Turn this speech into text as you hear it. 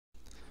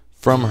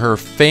From her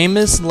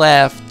famous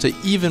laugh to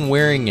even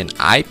wearing an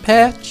eye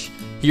patch,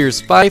 here's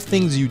 5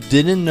 things you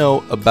didn't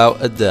know about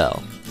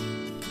Adele.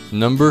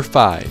 Number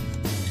 5.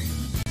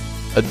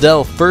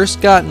 Adele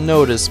first got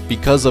noticed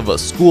because of a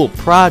school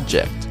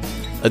project.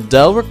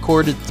 Adele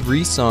recorded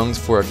 3 songs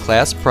for a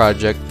class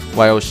project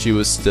while she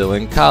was still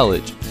in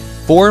college.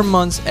 4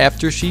 months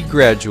after she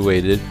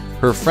graduated,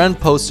 her friend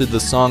posted the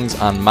songs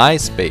on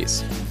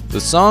MySpace. The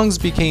songs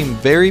became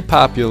very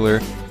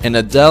popular, and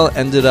Adele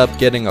ended up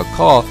getting a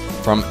call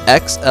from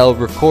XL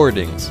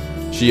Recordings.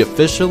 She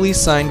officially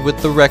signed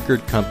with the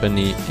record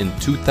company in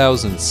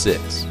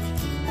 2006.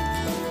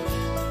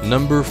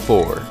 Number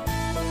 4.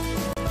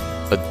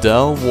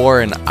 Adele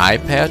wore an eye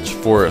patch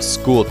for a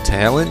school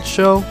talent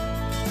show?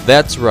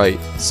 That's right,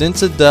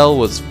 since Adele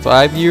was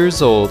 5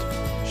 years old,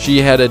 she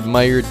had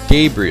admired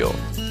Gabriel.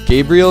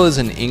 Gabriel is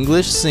an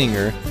English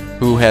singer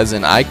who has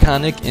an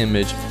iconic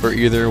image for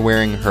either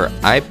wearing her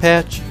eye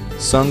patch,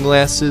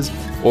 sunglasses,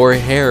 or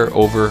hair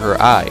over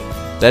her eye.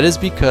 That is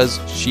because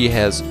she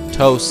has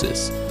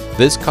ptosis.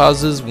 This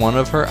causes one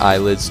of her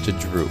eyelids to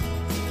droop.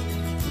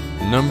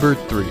 Number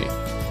 3.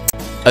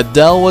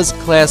 Adele was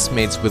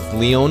classmates with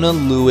Leona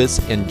Lewis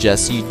and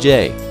Jessie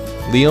J.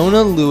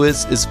 Leona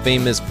Lewis is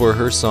famous for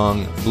her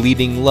song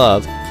Bleeding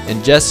Love,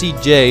 and Jessie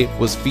J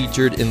was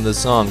featured in the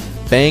song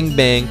Bang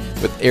Bang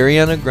with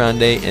Ariana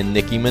Grande and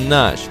Nicki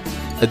Minaj.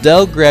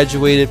 Adele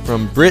graduated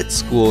from Brit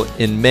School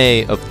in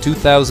May of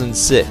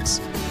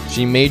 2006.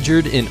 She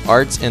majored in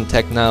arts and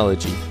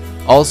technology.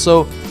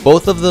 Also,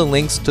 both of the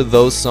links to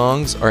those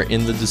songs are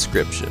in the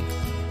description.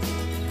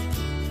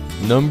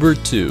 Number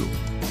 2.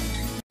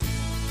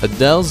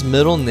 Adele's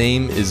middle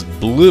name is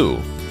Blue.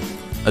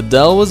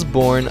 Adele was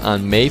born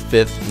on May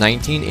 5th,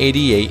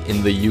 1988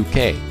 in the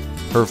UK.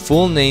 Her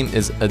full name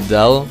is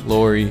Adele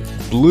Laurie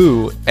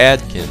Blue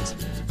Adkins.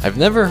 I've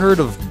never heard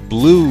of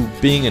Blue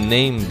being a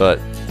name, but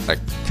I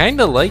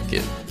kinda like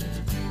it.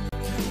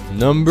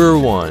 Number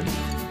 1.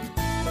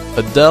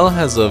 Adele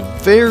has a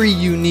very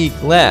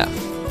unique laugh.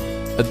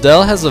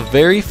 Adele has a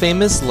very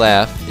famous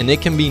laugh, and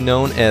it can be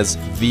known as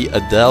the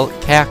Adele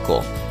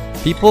Cackle.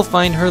 People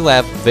find her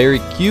laugh very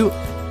cute,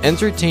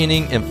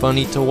 entertaining, and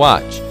funny to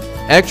watch.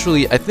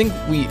 Actually, I think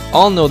we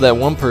all know that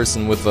one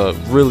person with a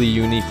really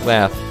unique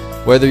laugh.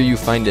 Whether you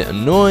find it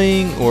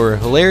annoying or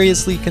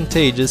hilariously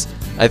contagious,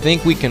 I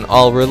think we can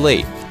all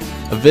relate.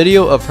 A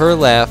video of her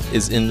laugh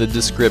is in the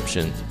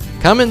description.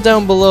 Comment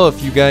down below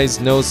if you guys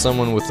know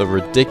someone with a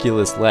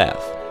ridiculous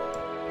laugh.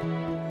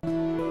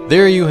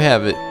 There you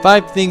have it,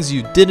 5 things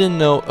you didn't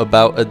know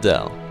about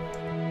Adele.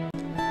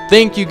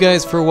 Thank you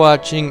guys for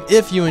watching.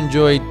 If you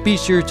enjoyed, be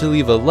sure to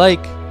leave a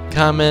like,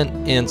 comment,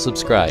 and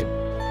subscribe.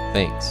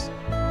 Thanks.